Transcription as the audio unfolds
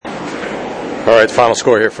right, the final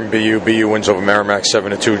score here from BU. BU wins over Merrimack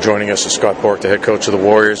 7-2. Joining us is Scott Bork, the head coach of the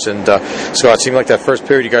Warriors. And Scott, it seemed like that first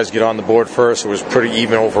period you guys get on the board first. It was pretty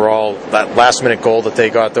even overall. That last-minute goal that they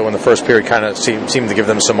got, though, in the first period kind of seemed to give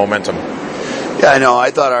them some momentum. Yeah, I know. I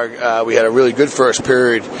thought we had a really good first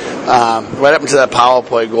period. Right up into that power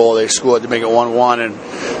play goal, they scored to make it 1-1. And,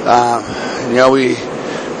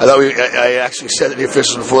 I actually said to the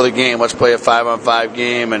officials before the game, let's play a 5-on-5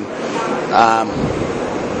 game. And,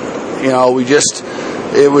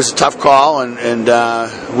 it was a tough call, and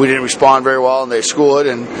we didn't respond very well, and they scored,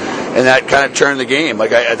 and that kind of turned the game.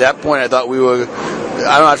 Like at that point, I thought we were,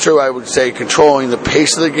 I'm not sure I would say controlling the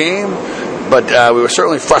pace of the game, but we were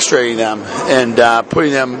certainly frustrating them and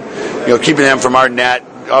putting them, keeping them from our net,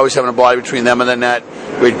 always having a body between them and the net.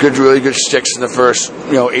 We had really good sticks in the first,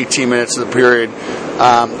 18 minutes of the period. So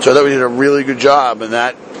I thought we did a really good job, and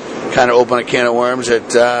that kind of opened a can of worms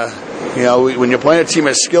that, when you're playing a team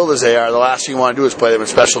as skilled as they are, the last thing you want to do is play them in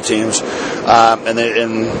special teams, and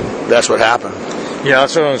that's what happened. Yeah,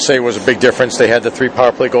 that's what I want to say was a big difference. They had the 3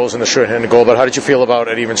 power play goals and the shorthanded goal, but how did you feel about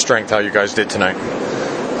at even strength, how you guys did tonight?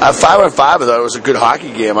 5-on-5, I thought it was a good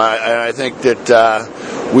hockey game. I think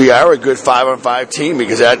that we are a good 5-on-5 team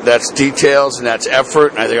because that's details and that's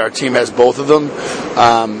effort, and I think our team has both of them.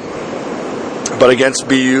 But against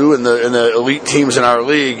BU and the elite teams in our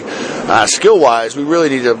league, skill-wise, we really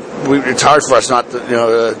need to. It's hard for us not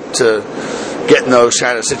to get in those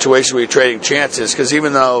kind of situations where you're trading chances. Because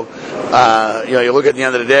even though you look at the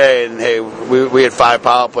end of the day and hey, we had 5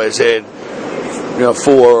 power plays, they had 4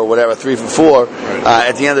 or whatever, 3 for 4.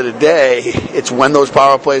 At the end of the day, it's when those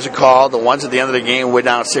power plays are called. The ones at the end of the game, we're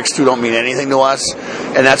down 6-2, don't mean anything to us,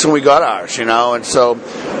 and that's when we got ours, And so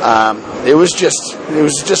it was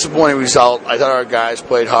a disappointing result. I thought our guys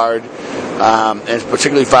played hard, and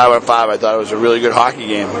particularly 5-on-5. I thought it was a really good hockey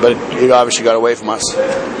game, but it obviously got away from us.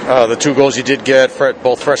 The 2 goals you did get,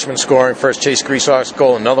 both freshmen scoring. First, Chase Griesbach's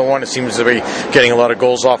goal, another one. It seems to be getting a lot of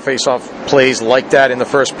goals off face-off plays like that in the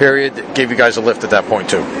first period. It gave you guys a lift at that point,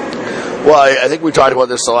 too. Well, I think we talked about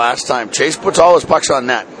this the last time. Chase puts all his pucks on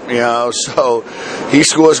net, so he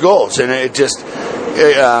scores goals. And it just,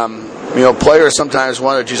 players sometimes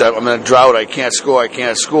wonder, geez, I'm in a drought, I can't score.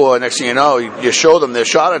 Next thing you know, you show them their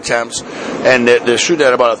shot attempts, and they're shooting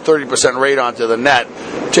at about a 30% rate onto the net.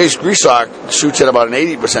 Chase Griesbach shoots at about an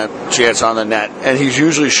 80% chance on the net, and he's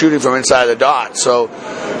usually shooting from inside the dot. So,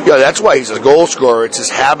 that's why he's a goal scorer. It's his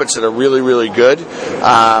habits that are really, really good.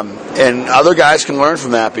 And other guys can learn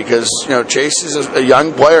from that because, Chase is a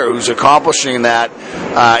young player who's accomplishing that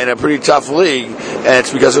in a pretty tough league, and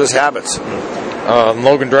it's because of his habits.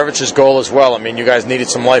 Logan Drevich's goal as well. I mean, you guys needed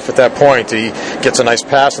some life at that point. He gets a nice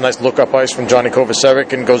pass, a nice look-up ice from Johnny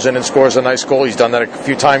Kovacevic, and goes in and scores a nice goal. He's done that a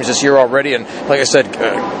few times this year already, and like I said,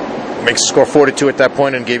 makes the score 4-2 at that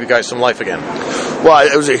point and gave you guys some life again. Well,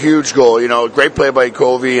 it was a huge goal. Great play by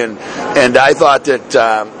Covey, and I thought that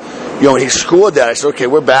when he scored that, I said, okay,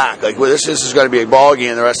 we're back. Like, this is going to be a ball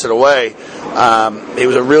game the rest of the way. It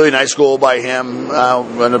was a really nice goal by him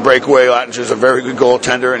on the breakaway. Ottinger's a very good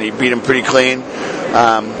goaltender, and he beat him pretty clean.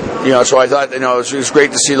 So I thought, it was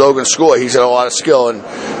great to see Logan score. He's got a lot of skill, and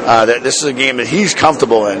that this is a game that he's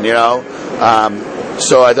comfortable in,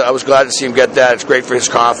 So I was glad to see him get that. It's great for his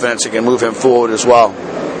confidence. It can move him forward as well.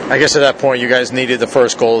 I guess at that point, you guys needed the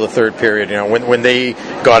first goal of the third period. When they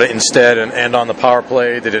got it instead and on the power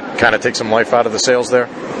play, did it kind of take some life out of the sails there?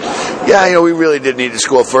 Yeah, we really did need to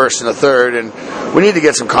score first and the third, and we need to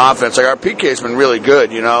get some confidence. Like, our PK has been really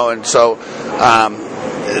good, and so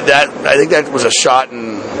I think that was a shot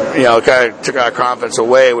and kind of took our confidence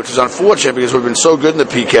away, which was unfortunate because we've been so good in the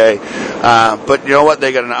PK. But you know what?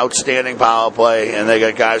 They got an outstanding power play, and they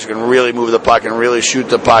got guys who can really move the puck and really shoot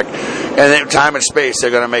the puck. And time and space,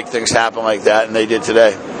 they're going to make things happen like that, and they did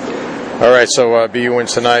today. All right, so BU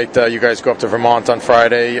wins tonight. You guys go up to Vermont on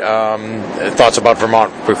Friday. Thoughts about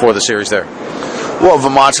Vermont before the series there? Well,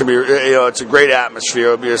 Vermont's going to be, it's a great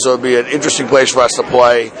atmosphere. It'll be an interesting place for us to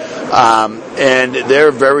play. And they're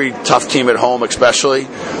a very tough team at home, especially.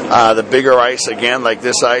 The bigger ice, again, like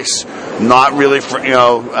this ice, not really,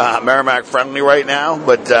 Merrimack friendly right now,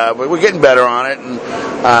 but we're getting better on it. And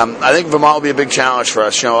I think Vermont will be a big challenge for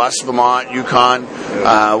us. Us, Vermont,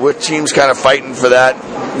 UConn, we're teams kind of fighting for that,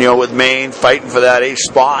 with Maine, fighting for that 8th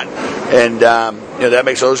spot. And, that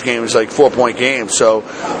makes those games like 4-point games. So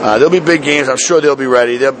there'll be big games. I'm sure they'll be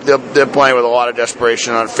ready. They're playing with a lot of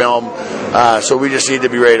desperation on film. So we just need to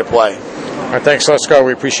be ready to play. All right, thanks, Scott.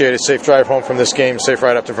 We appreciate it. Safe drive home from this game. Safe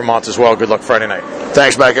ride up to Vermont as well. Good luck Friday night.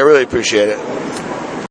 Thanks, Mike. I really appreciate it.